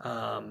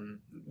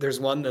there's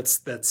one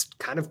that's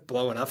kind of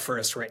blowing up for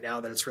us right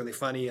now that it's really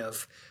funny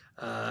of,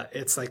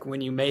 it's like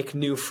when you make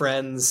new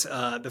friends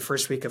the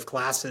first week of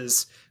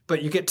classes,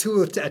 but you get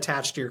too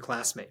attached to your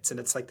classmates, and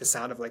it's like the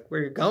sound of like,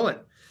 where you're going,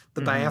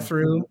 the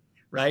bathroom,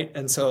 right?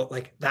 And so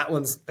like that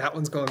one's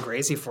going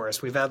crazy for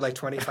us. We've had like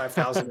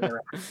 25,000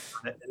 interactions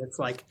on it, and it's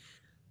like,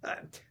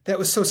 that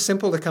was so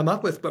simple to come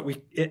up with, but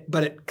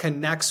it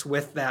connects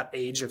with that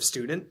age of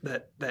student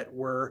that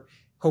we're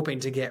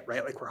hoping to get,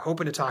 right? Like we're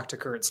hoping to talk to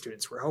current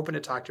students. We're hoping to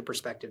talk to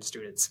prospective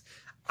students.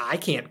 I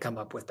can't come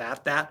up with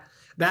that.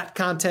 That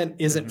content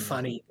isn't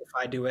funny if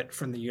I do it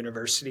from the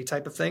university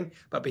type of thing,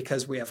 but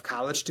because we have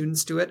college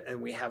students do it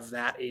and we have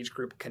that age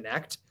group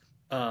connect,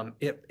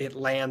 it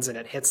lands and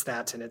it hits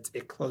that, and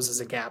it closes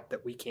a gap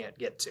that we can't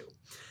get to.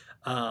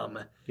 I'm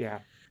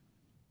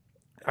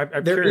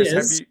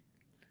curious.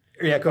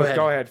 Yeah, go ahead.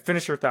 Go ahead.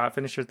 Finish your thought.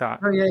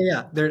 Oh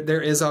yeah.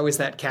 There is always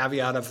that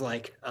caveat of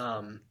like,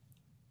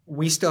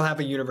 we still have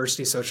a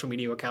university social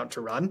media account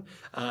to run.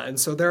 And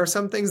so there are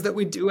some things that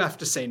we do have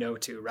to say no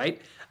to,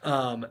 right?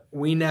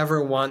 We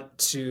never want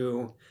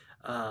to,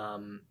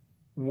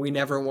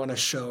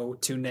 show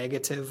too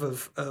negative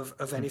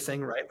of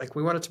anything, right? Like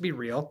we want it to be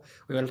real.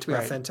 We want it to be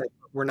authentic.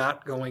 We're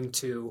not going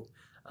to,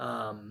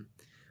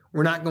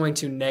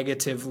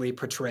 negatively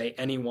portray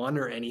anyone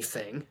or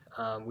anything.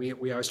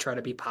 We always try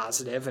to be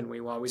positive, and we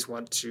always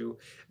want to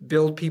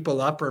build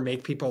people up or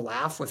make people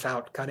laugh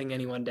without cutting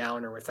anyone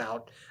down or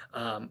without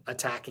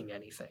attacking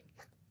anything.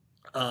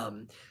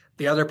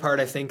 The other part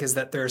I think is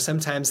that there are some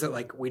times that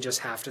like we just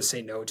have to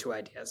say no to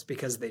ideas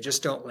because they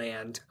just don't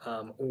land,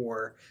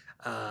 or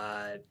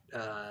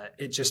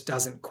it just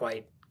doesn't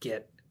quite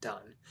get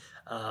done.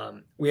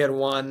 We had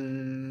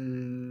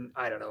one,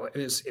 I don't know,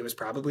 it was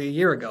probably a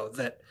year ago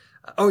that,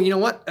 oh, you know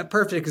what? A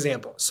perfect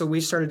example. So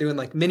we started doing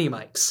like mini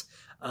mics,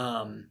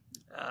 and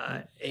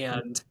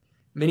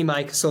mini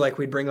mic. So like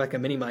we'd bring like a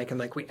mini mic and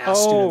like we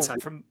ask students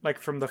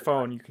from the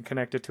phone, you can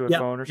connect it to a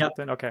phone or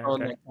something. Okay.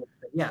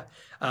 Yeah.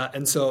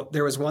 And so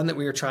there was one that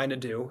we were trying to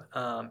do,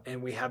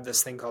 and we have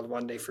this thing called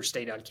One Day for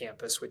State on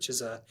Campus, which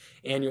is a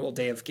annual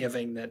day of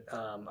giving that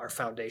our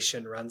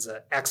foundation runs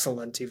an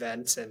excellent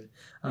event, and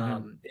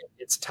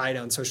it's tied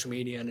on social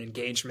media and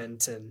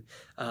engagement and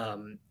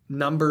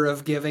number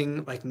of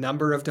giving, like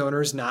number of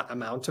donors, not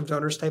amount of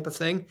donors type of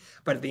thing.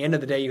 But at the end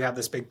of the day, you have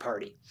this big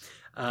party.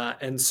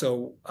 And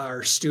so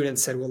our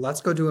students said, well,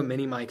 let's go do a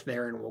mini mic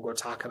there and we'll go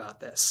talk about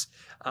this.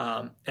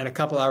 And a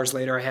couple hours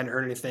later, I hadn't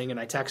heard anything, and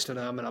I texted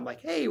them and I'm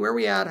like, hey, where are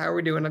we at? How are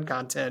we doing on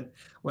content?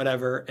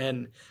 Whatever.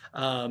 And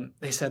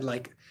they said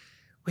like,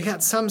 we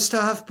got some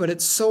stuff, but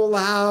it's so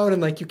loud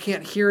and like you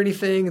can't hear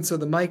anything. And so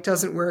the mic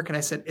doesn't work. And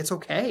I said, it's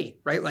okay,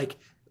 right? Like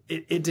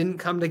it didn't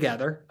come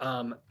together.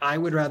 I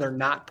would rather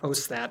not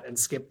post that and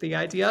skip the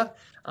idea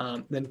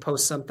than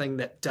post something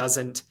that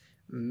doesn't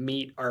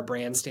meet our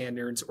brand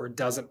standards or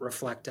doesn't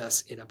reflect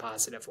us in a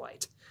positive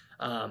light.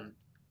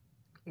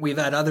 We've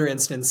had other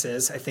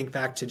instances. I think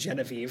back to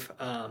Genevieve,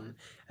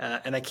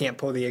 and I can't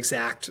pull the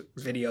exact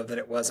video that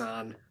it was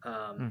on,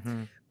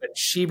 but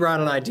she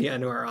brought an idea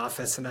into our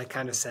office, and I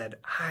kind of said,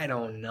 I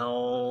don't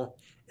know.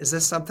 Is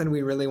this something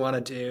we really want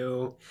to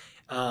do?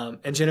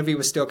 And Genevieve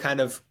was still kind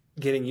of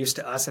getting used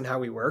to us and how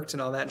we worked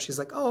and all that. And she's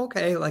like, oh,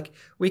 okay, like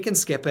we can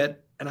skip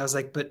it. And I was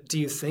like, but do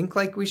you think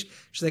like we should?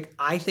 She's like,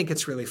 I think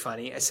it's really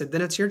funny. I said,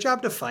 then it's your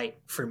job to fight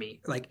for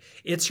me. Like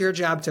it's your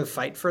job to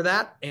fight for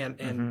that.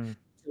 And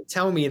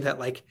tell me that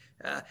like,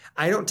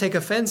 I don't take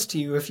offense to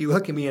you if you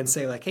look at me and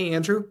say like, hey,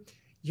 Andrew,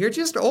 you're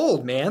just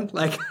old, man.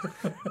 Like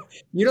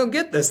you don't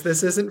get this.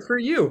 This isn't for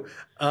you.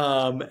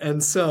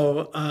 And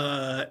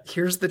so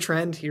here's the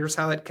trend. Here's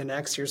how it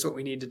connects. Here's what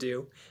we need to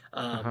do.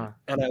 And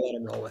I let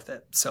him roll with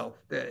it. So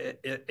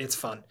it's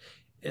fun.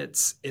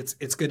 It's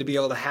good to be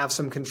able to have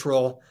some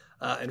control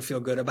and feel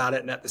good about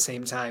it. And at the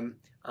same time,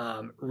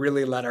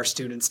 really let our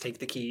students take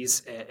the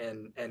keys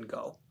and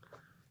go.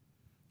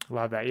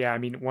 Love that. Yeah. I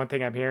mean, one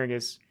thing I'm hearing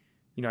is,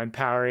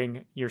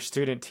 empowering your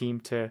student team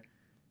to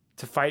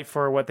fight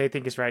for what they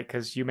think is right.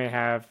 Cause you may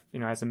have,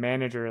 as a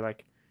manager,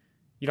 like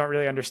you don't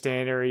really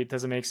understand or it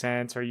doesn't make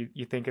sense or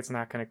you think it's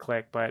not going to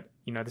click, but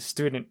the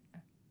student,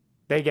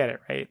 they get it,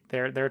 right?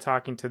 They're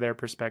talking to their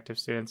prospective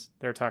students.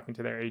 They're talking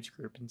to their age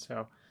group. And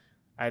so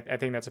I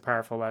think that's a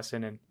powerful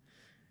lesson. And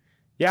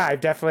yeah,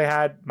 I've definitely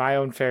had my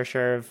own fair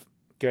share of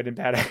good and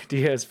bad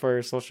ideas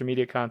for social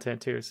media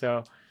content too.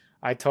 So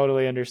I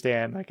totally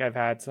understand. Like I've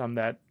had some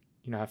that,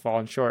 have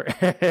fallen short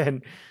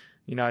and,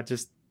 you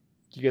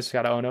just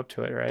got to own up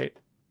to it. Right.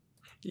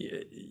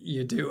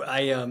 You do.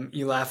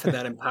 You laugh at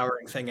that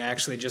empowering thing. I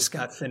actually just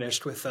got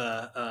finished with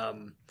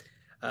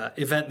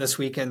event this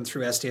weekend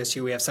through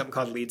SDSU. We have something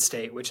called Lead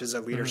State, which is a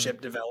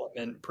leadership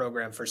development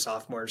program for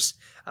sophomores.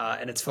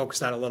 And it's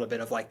focused on a little bit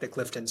of like the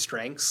Clifton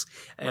strengths.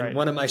 And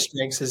one of my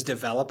strengths is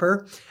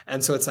developer.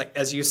 And so it's like,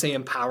 as you say,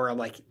 empower, I'm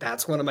like,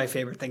 that's one of my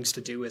favorite things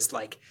to do is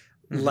like,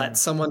 let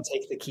someone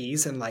take the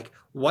keys and like,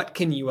 what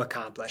can you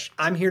accomplish?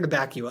 I'm here to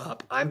back you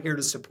up. I'm here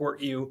to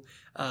support you.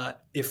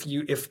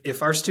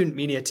 If our student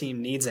media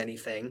team needs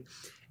anything,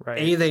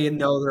 they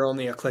know they're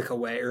only a click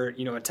away or,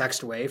 a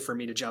text away for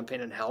me to jump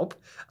in and help.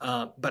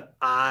 But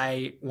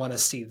I want to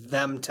see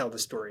them tell the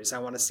stories. I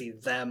want to see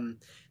them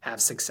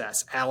have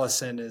success.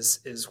 Allison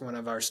is one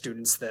of our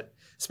students that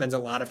spends a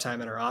lot of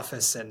time in our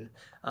office. And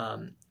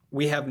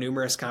we have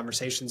numerous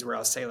conversations where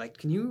I'll say like,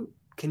 can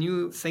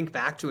you think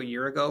back to a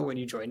year ago when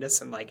you joined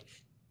us and like,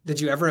 did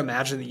you ever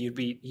imagine that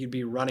you'd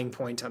be running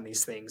point on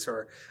these things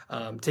or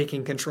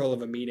taking control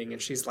of a meeting?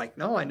 And she's like,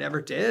 no, I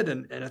never did.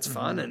 And it's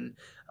fun. And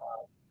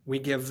we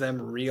give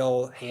them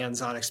real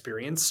hands-on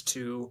experience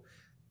to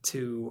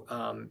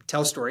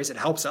tell stories. It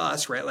helps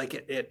us, right?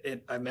 Like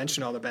I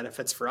mentioned all the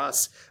benefits for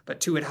us,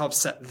 but two, it helps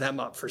set them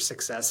up for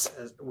success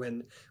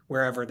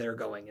wherever they're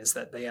going is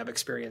that they have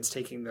experience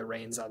taking the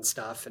reins on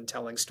stuff and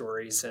telling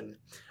stories and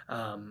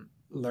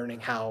learning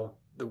how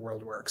the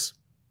world works.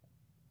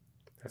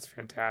 That's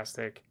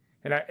fantastic.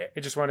 And I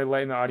just wanted to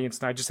let in the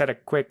audience know, I just had a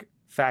quick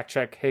fact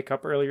check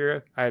hiccup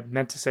earlier. I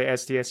meant to say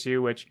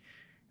SDSU, which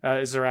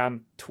is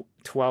around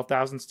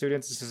 12,000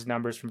 students. This is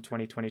numbers from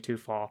 2022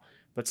 fall,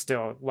 but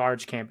still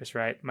large campus,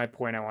 right? My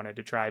point I wanted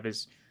to drive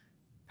is,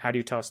 how do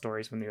you tell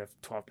stories when you have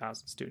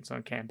 12,000 students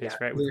on campus,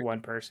 right? With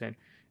one person.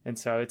 And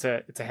so it's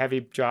a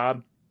heavy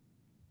job.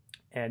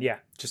 And yeah,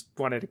 just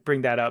wanted to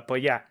bring that up.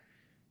 But yeah,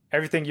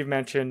 everything you've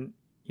mentioned,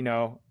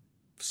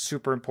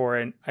 super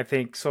important. I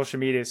think social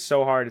media is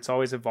so hard. It's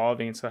always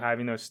evolving. And so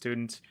having those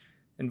students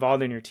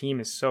involved in your team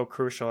is so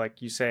crucial.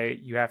 Like you say,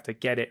 you have to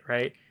get it,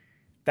 right?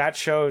 That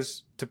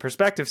shows to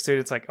prospective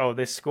students like, oh,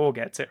 this school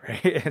gets it,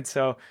 right? And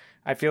so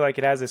I feel like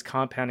it has this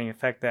compounding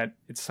effect that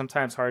it's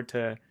sometimes hard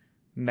to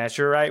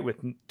measure, right, with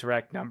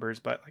direct numbers,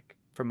 but like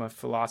from a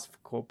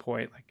philosophical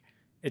point, like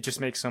it just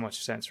makes so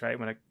much sense, right?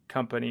 When a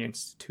company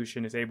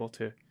institution is able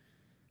to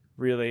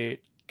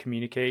really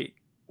communicate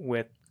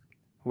with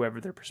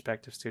whoever their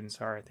prospective students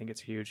are, I think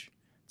it's huge.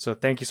 So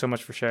thank you so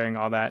much for sharing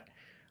all that.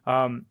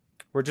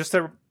 We're just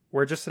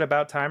at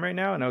about time right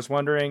now, and I was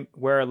wondering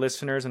where our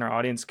listeners and our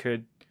audience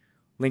could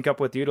link up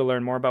with you to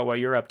learn more about what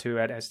you're up to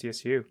at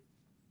SDSU.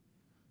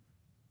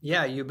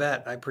 Yeah, you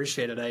bet. I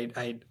appreciate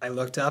it. I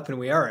looked up and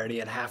we are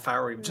already at half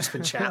hour. We've just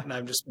been chatting.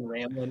 I've just been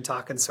rambling,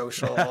 talking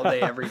social all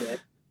day, every day.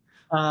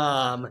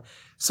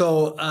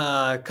 So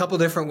a couple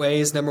different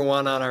ways. Number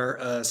one, on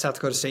our South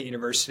Dakota State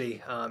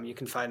University, you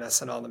can find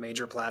us on all the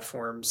major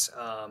platforms.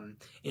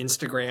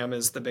 Instagram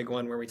is the big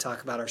one where we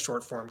talk about our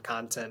short form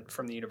content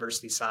from the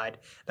university side.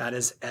 That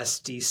is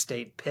SD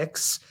State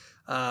Pics.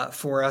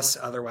 For us.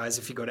 Otherwise,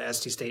 if you go to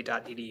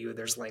sdstate.edu,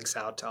 there's links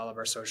out to all of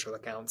our social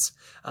accounts.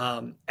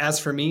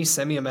 As for me,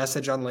 send me a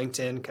message on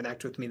LinkedIn,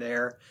 connect with me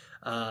there.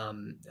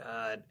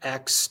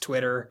 X,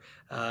 Twitter,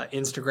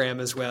 Instagram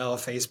as well,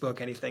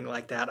 Facebook, anything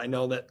like that. I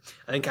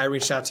think I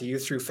reached out to you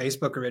through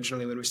Facebook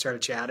originally when we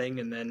started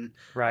chatting, and then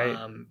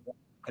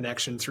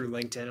connection through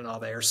LinkedIn and all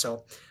there.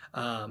 So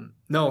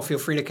no, feel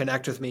free to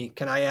connect with me.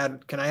 Can I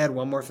add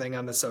one more thing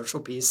on the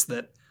social piece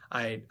that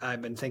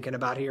I've been thinking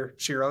about here?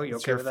 Shiro, you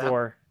okay with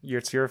that?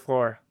 It's your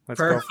floor. Let's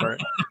go for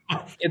it.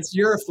 It's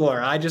your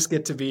floor. I just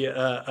get to be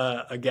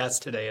a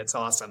guest today. It's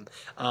awesome.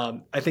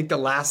 I think the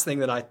last thing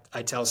that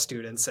I tell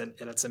students, and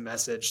it's a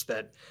message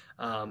that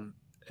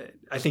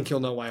I think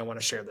you'll know why I want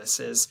to share this,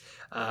 is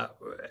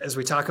as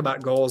we talk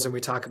about goals and we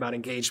talk about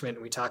engagement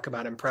and we talk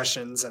about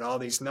impressions and all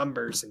these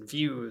numbers and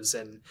views,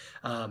 and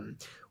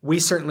we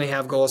certainly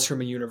have goals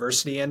from a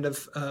university end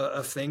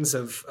of things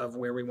of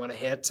where we want to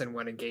hit and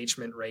what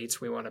engagement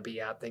rates we want to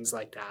be at, things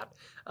like that.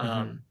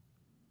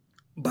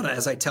 But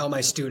as I tell my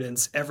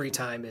students every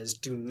time is,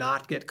 do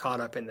not get caught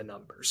up in the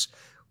numbers.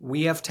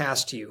 We have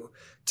tasked you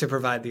to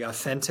provide the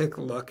authentic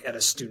look at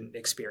a student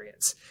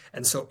experience.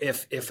 And so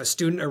if a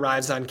student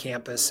arrives on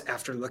campus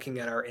after looking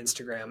at our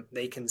Instagram,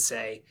 they can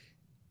say,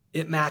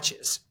 it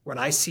matches. What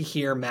I see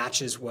here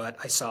matches what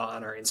I saw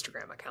on our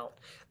Instagram account.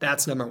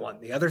 That's number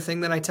one. The other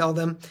thing that I tell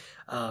them,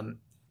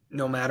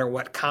 no matter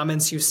what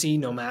comments you see,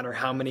 no matter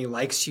how many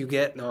likes you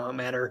get, no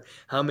matter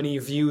how many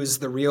views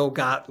the reel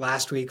got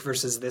last week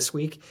versus this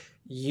week,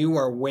 you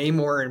are way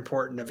more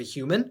important of a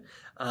human,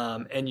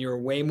 and you're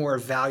way more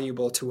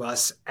valuable to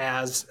us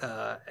as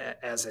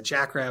a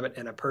jackrabbit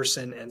and a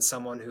person and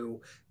someone who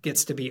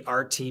gets to be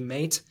our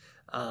teammate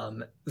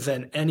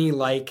than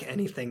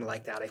anything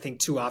like that. I think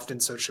too often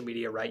social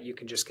media, right, you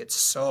can just get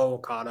so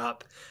caught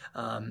up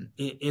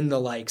in the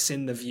likes,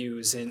 in the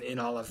views, in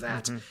all of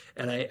that.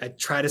 And I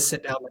try to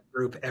sit down with a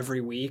group every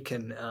week,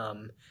 and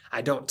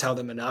I don't tell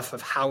them enough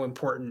of how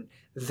important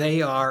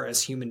they are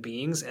as human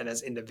beings and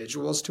as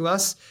individuals to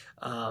us.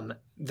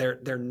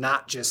 They're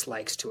not just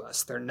likes to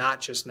us. They're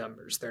not just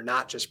numbers. They're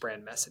not just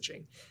brand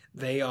messaging.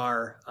 They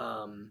are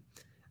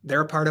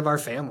they're a part of our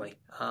family.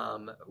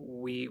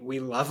 We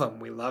love them.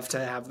 We love to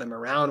have them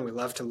around. We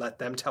love to let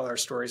them tell our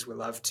stories. We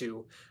love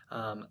to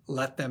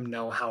let them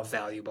know how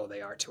valuable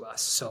they are to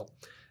us. So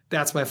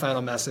that's my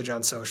final message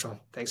on social.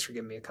 Thanks for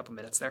giving me a couple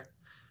minutes there.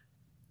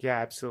 Yeah,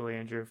 absolutely,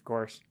 Andrew. Of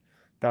course.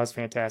 That was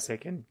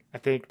fantastic. And I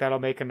think that'll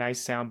make a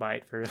nice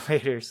soundbite for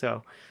later.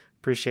 So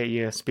appreciate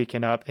you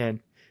speaking up and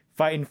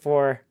fighting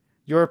for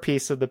your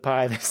piece of the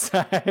pie this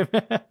time.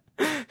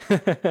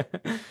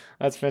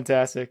 That's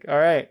fantastic. All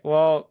right.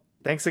 Well,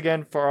 thanks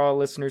again for all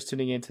listeners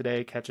tuning in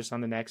today. Catch us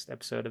on the next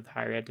episode of the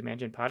Higher Ed Demand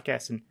Gen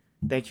podcast. And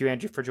thank you,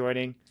 Andrew, for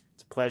joining.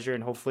 It's a pleasure.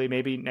 And hopefully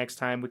maybe next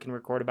time we can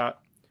record about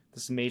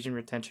this amazing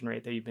retention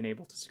rate that you've been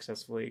able to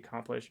successfully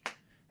accomplish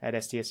at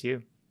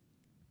SDSU.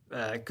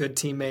 Good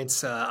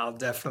teammates. I'll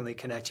definitely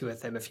connect you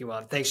with them if you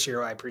want. Thanks,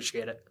 Shiro. I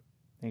appreciate it.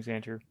 Thanks,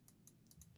 Andrew.